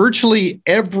 Virtually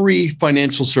every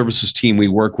financial services team we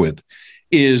work with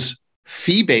is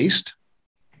fee-based,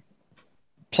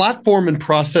 platform and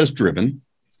process driven,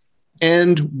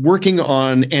 and working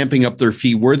on amping up their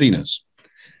fee worthiness.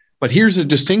 But here's a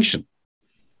distinction.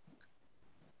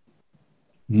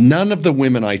 None of the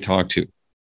women I talk to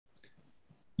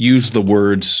use the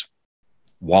words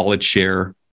wallet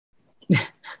share,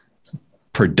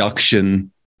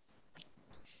 production,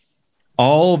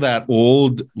 all that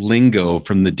old lingo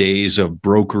from the days of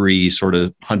brokery sort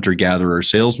of hunter-gatherer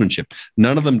salesmanship.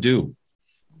 None of them do.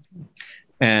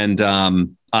 And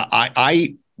when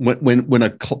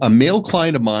a male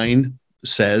client of mine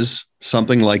says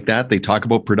something like that, they talk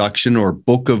about production or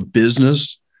book of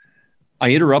business,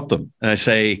 I interrupt them and I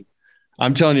say,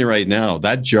 I'm telling you right now,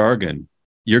 that jargon,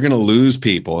 you're going to lose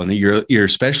people, and you're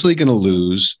especially going to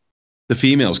lose the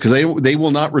females, because they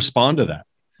will not respond to that.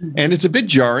 Mm-hmm. And it's a bit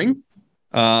jarring.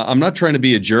 I'm not trying to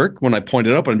be a jerk when I point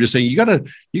it out, but I'm just saying you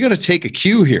gotta take a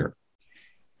cue here.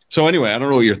 So anyway, I don't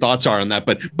know what your thoughts are on that,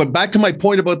 but back to my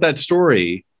point about that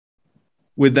story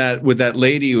with that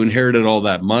lady who inherited all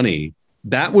that money.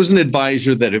 That was an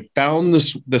advisor that had found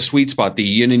the sweet spot, the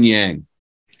yin and yang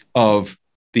of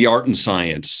the art and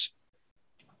science,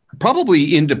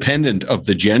 probably independent of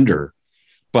the gender,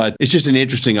 but it's just an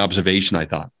interesting observation, I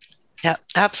thought. Yeah,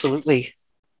 absolutely.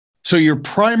 So your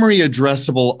primary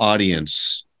addressable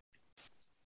audience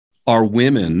are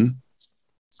women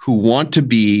who want to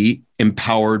be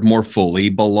empowered more fully,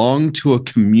 belong to a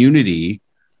community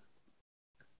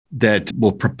that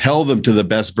will propel them to the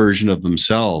best version of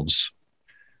themselves.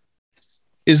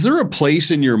 Is there a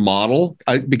place in your model?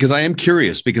 Because I am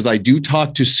curious, because I do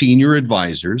talk to senior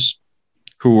advisors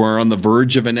who are on the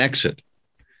verge of an exit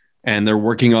and they're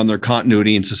working on their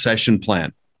continuity and succession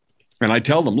plan. And I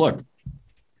tell them, look,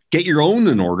 get your own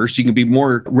in order so you can be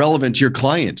more relevant to your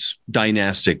clients'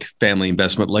 dynastic family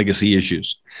investment legacy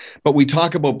issues. But we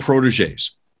talk about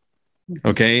proteges,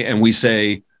 okay? And we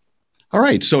say, all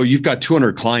right, so you've got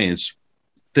 200 clients.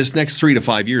 This next 3 to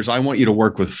 5 years, I want you to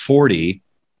work with 40.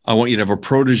 I want you to have a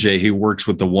protege who works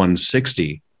with the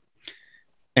 160.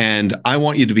 And I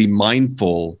want you to be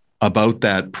mindful about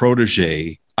that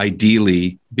protege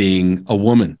ideally being a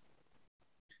woman.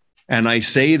 And I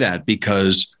say that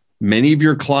because many of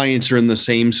your clients are in the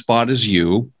same spot as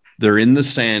you. They're in the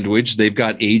sandwich. They've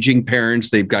got aging parents.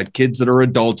 They've got kids that are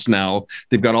adults now.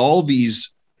 They've got all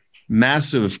these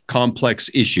massive complex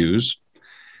issues.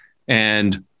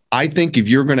 And I think if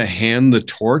you're going to hand the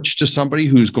torch to somebody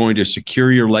who's going to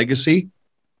secure your legacy,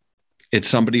 it's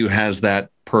somebody who has that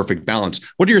perfect balance.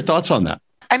 What are your thoughts on that?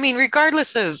 I mean,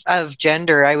 regardless of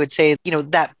gender, I would say,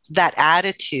 that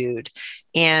attitude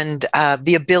and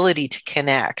the ability to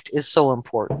connect is so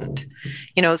important.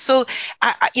 So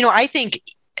I think,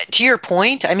 to your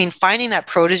point, I mean, finding that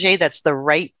protege that's the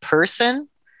right person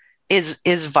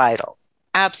is vital.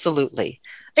 Absolutely.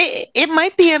 It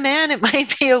might be a man, it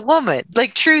might be a woman.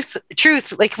 Like truth,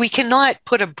 like we cannot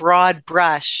put a broad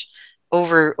brush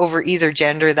over either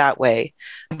gender that way.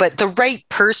 But the right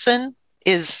person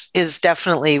is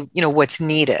definitely, what's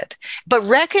needed. But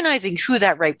recognizing who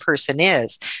that right person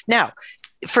is. Now,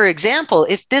 for example,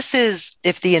 if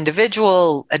the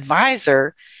individual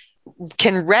advisor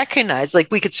can recognize, like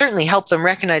we could certainly help them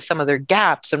recognize some of their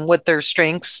gaps and what their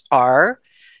strengths are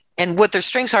and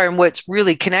what's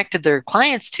really connected their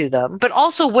clients to them, but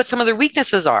also what some of their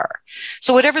weaknesses are.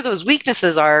 So whatever those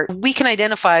weaknesses are, we can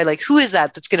identify like, who is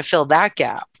that's going to fill that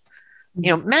gap?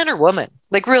 Man or woman,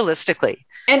 like realistically.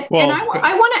 And I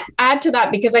want to add to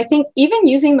that, because I think even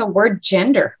using the word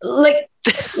gender, like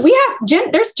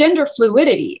there's gender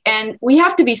fluidity, and we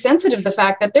have to be sensitive to the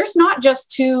fact that there's not just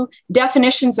two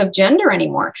definitions of gender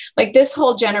anymore. Like this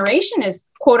whole generation is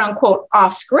quote unquote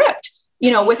off script,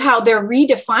 with how they're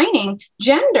redefining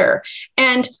gender.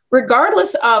 And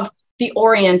regardless of the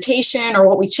orientation or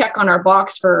what we check on our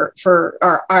box for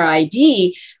our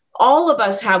ID, all of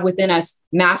us have within us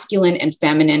masculine and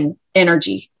feminine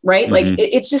energy, right? Mm-hmm. Like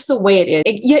it's just the way it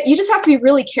is. You just have to be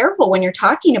really careful when you're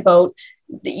talking about,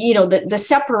 the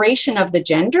separation of the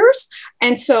genders.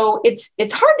 And so it's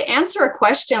hard to answer a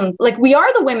question like we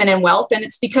are the women in wealth. And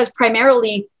it's because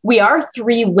primarily we are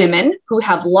 3 women who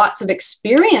have lots of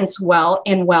experience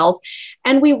in wealth.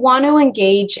 And we want to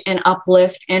engage and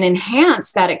uplift and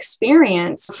enhance that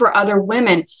experience for other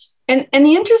women. And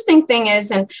the interesting thing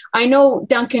is, and I know,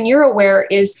 Duncan, you're aware,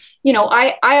 is,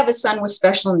 I have a son with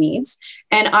special needs,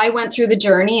 and I went through the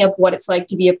journey of what it's like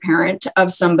to be a parent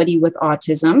of somebody with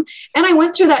autism. And I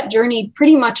went through that journey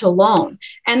pretty much alone.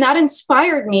 And that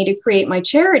inspired me to create my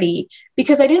charity,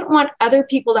 because I didn't want other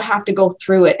people to have to go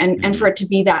through it and for it to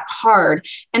be that hard.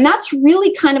 And that's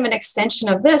really kind of an extension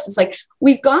of this. It's like,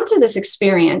 we've gone through this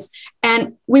experience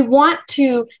and we want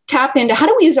to tap into how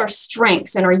do we use our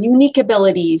strengths and our unique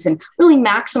abilities and really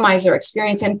maximize our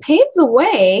experience and pave the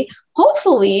way,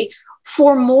 hopefully,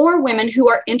 for more women who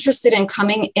are interested in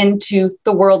coming into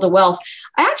the world of wealth.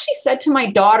 I actually said to my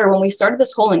daughter when we started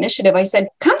this whole initiative, I said,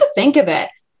 come to think of it,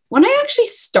 when I actually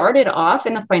started off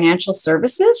in the financial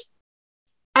services,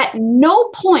 at no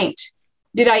point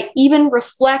did I even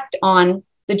reflect on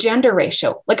the gender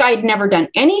ratio. Like I had never done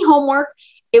any homework.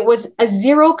 It was a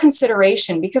zero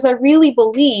consideration, because I really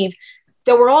believe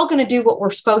that we're all going to do what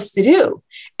we're supposed to do,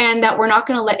 and that we're not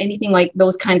going to let anything like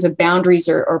those kinds of boundaries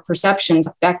or perceptions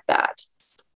affect that.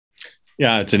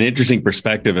 Yeah, it's an interesting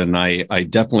perspective. And I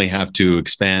definitely have to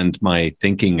expand my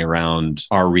thinking around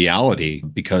our reality,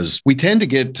 because we tend to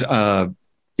get,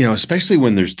 especially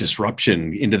when there's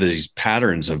disruption into these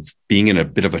patterns of being in a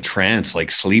bit of a trance,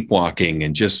 like sleepwalking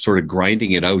and just sort of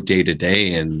grinding it out day to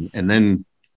day. And then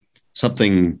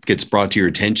something gets brought to your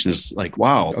attention. It's like,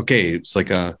 wow, okay, it's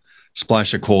like a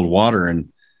splash of cold water.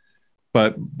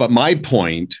 But my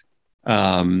point,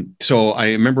 so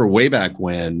I remember way back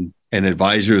when an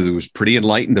advisor who was pretty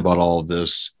enlightened about all of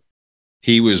this,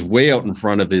 he was way out in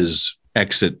front of his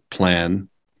exit plan.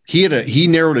 He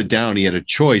narrowed it down. He had a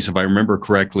choice, if I remember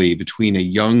correctly, between a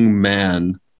young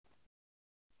man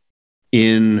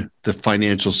in the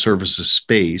financial services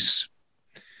space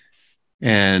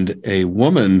and a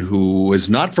woman who was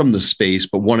not from the space,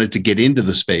 but wanted to get into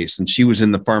the space. And she was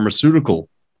in the pharmaceutical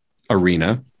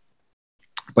arena,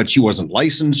 but she wasn't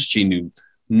licensed. She knew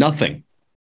nothing.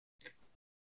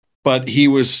 But he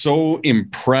was so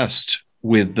impressed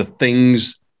with the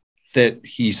things that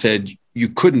he said you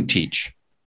couldn't teach,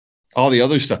 all the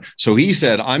other stuff. So he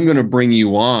said, I'm going to bring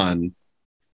you on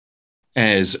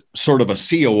as sort of a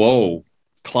COO,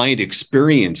 client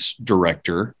experience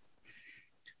director,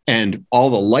 and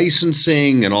all the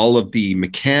licensing and all of the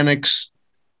mechanics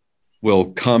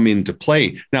will come into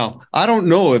play. Now, I don't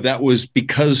know if that was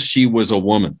because she was a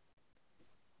woman,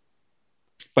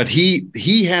 but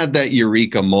he had that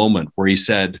eureka moment where he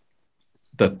said,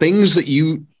 the things that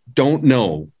you don't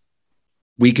know,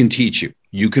 we can teach you.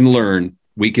 You can learn.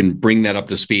 We can bring that up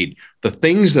to speed. The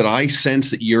things that I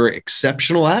sense that you're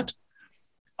exceptional at,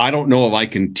 I don't know if I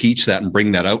can teach that and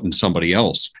bring that out in somebody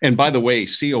else. And by the way,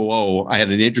 COO, I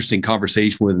had an interesting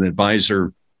conversation with an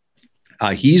advisor.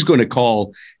 He's going to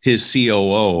call his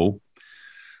COO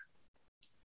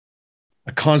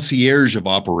a concierge of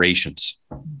operations.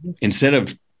 Instead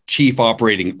of chief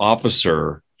operating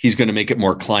officer, he's going to make it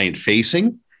more client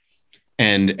facing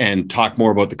and talk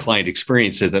more about the client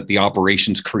experience, so that the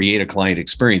operations create a client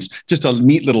experience. Just a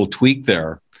neat little tweak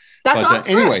there. That's off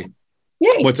script. Anyway.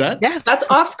 Yay. What's that? Yeah, that's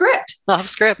off script. Off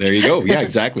script. There you go. Yeah,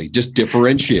 exactly. Just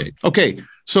differentiate. Okay.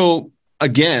 So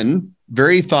again,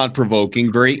 very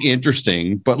thought-provoking, very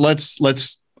interesting, but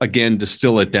let's again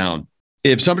distill it down.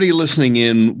 If somebody listening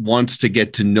in wants to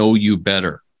get to know you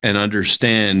better and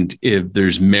understand if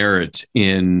there's merit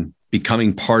in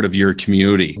becoming part of your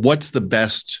community, what's the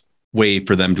best way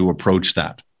for them to approach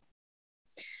that?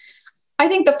 I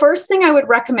think the first thing I would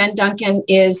recommend, Duncan,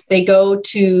 is they go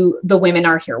to the Women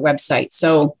Are Here website.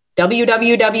 So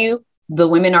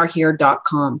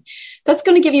www.thewomenarehere.com. That's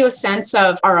going to give you a sense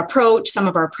of our approach, some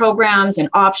of our programs and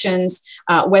options,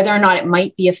 whether or not it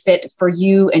might be a fit for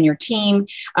you and your team.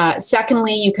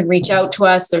 Secondly, you can reach out to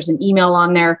us. There's an email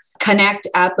on there,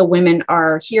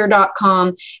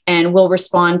 connect@thewomenarehere.com, and we'll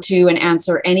respond to and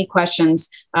answer any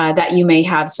questions that you may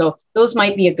have. So those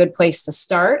might be a good place to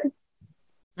start.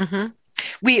 Mm-hmm.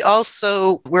 We're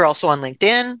also on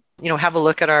LinkedIn. Have a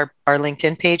look at our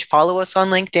LinkedIn page, follow us on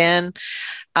LinkedIn,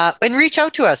 and reach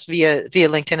out to us via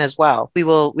LinkedIn as well.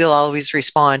 We'll always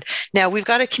respond. Now, we've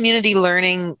got a community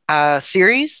learning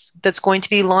series that's going to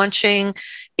be launching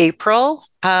April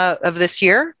of this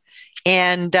year.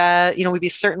 And, we'd be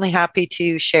certainly happy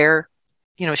to share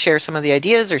some of the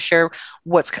ideas or share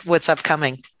what's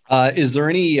upcoming. Is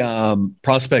there any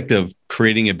prospect of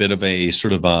creating a bit of a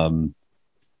sort of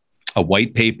a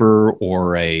white paper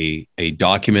or a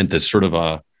document that's sort of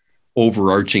a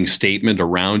overarching statement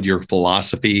around your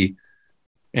philosophy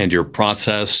and your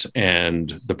process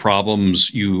and the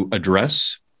problems you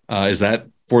address? Is that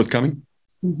forthcoming?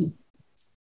 Mm-hmm.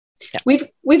 Yeah.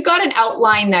 We've got an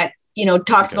outline that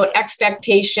talks about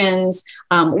expectations,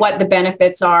 what the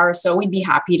benefits are. So we'd be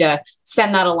happy to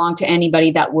send that along to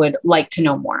anybody that would like to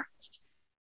know more.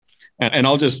 And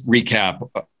I'll just recap.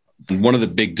 One of the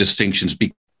big distinctions,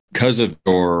 because of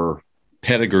your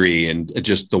pedigree and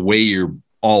just the way you're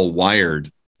all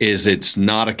wired, is it's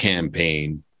not a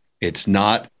campaign. It's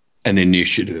not an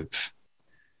initiative.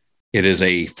 It is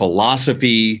a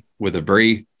philosophy with a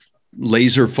very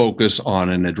laser focus on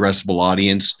an addressable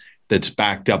audience that's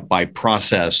backed up by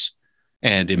process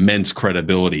and immense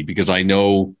credibility, because I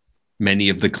know many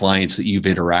of the clients that you've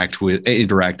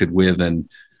interacted with, and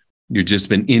you've just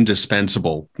been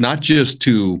indispensable, not just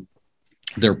to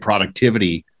their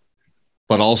productivity,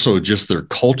 but also just their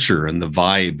culture and the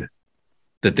vibe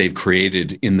that they've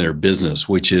created in their business,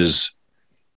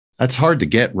 that's hard to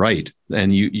get right.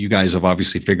 And you guys have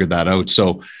obviously figured that out.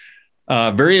 So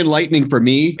very enlightening for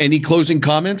me. Any closing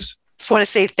comments? Just want to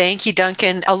say thank you,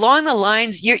 Duncan. Along the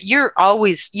lines,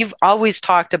 you've always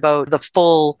talked about the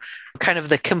full kind of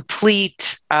the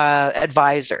complete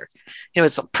advisor.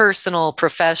 It's a personal,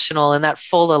 professional, and that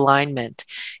full alignment.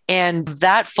 And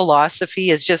that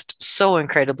philosophy is just so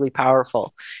incredibly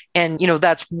powerful. And,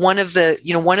 that's one of the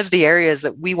areas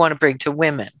that we want to bring to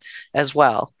women as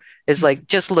well, is like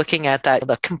just looking at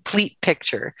the complete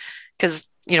picture, because,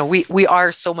 we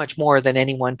are so much more than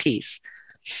any one piece.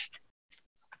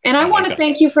 And I want to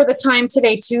thank you for the time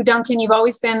today too, Duncan. You've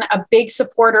always been a big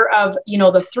supporter of,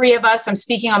 the three of us. I'm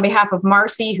speaking on behalf of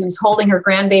Marcy, who's holding her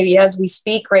grandbaby as we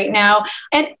speak right now.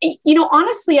 And,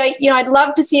 honestly, I'd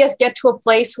love to see us get to a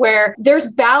place where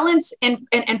there's balance and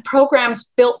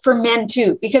programs built for men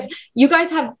too, because you guys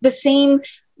have the same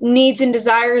needs and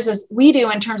desires as we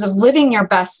do in terms of living your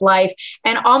best life,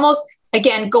 and almost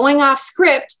again, going off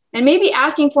script and maybe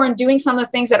asking for and doing some of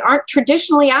the things that aren't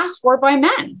traditionally asked for by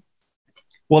men.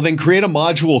 Well, then create a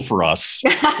module for us,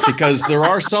 because there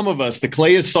are some of us, the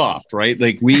clay is soft, right?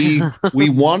 Like we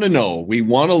want to know, we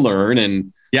want to learn.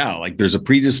 And yeah, like there's a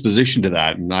predisposition to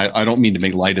that. And I don't mean to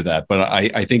make light of that, but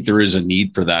I think there is a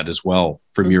need for that as well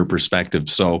from your perspective.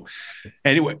 So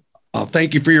anyway,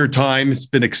 thank you for your time. It's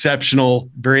been exceptional,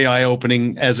 very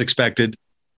eye-opening as expected.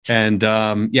 And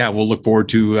yeah, we'll look forward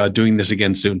to doing this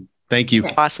again soon. Thank you.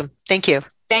 Awesome. Thank you.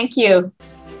 Thank you.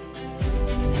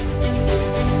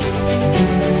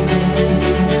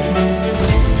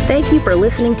 Thank you for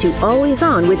listening to Always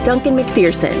On with Duncan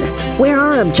McPherson, where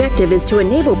our objective is to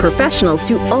enable professionals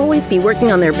to always be working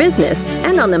on their business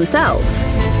and on themselves.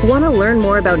 Want to learn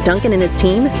more about Duncan and his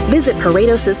team? Visit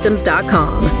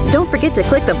ParetoSystems.com. Don't forget to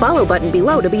click the follow button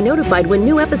below to be notified when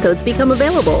new episodes become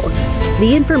available.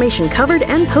 The information covered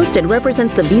and posted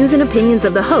represents the views and opinions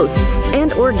of the hosts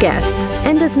and/or guests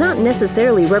and does not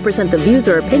necessarily represent the views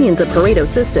or opinions of Pareto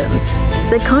Systems.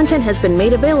 The content has been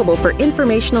made available for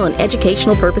informational and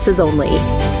educational purposes only.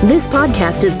 This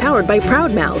podcast is powered by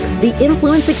Proudmouth, the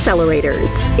Influence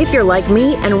Accelerators. If you're like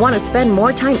me and want to spend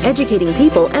more time educating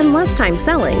people and less time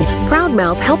selling,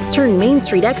 Proudmouth helps turn Main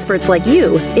Street experts like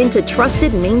you into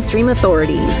trusted mainstream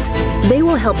authorities. They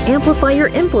will help amplify your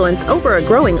influence over a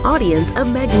growing audience of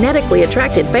magnetically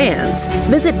attracted fans.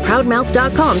 Visit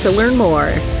proudmouth.com to learn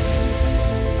more.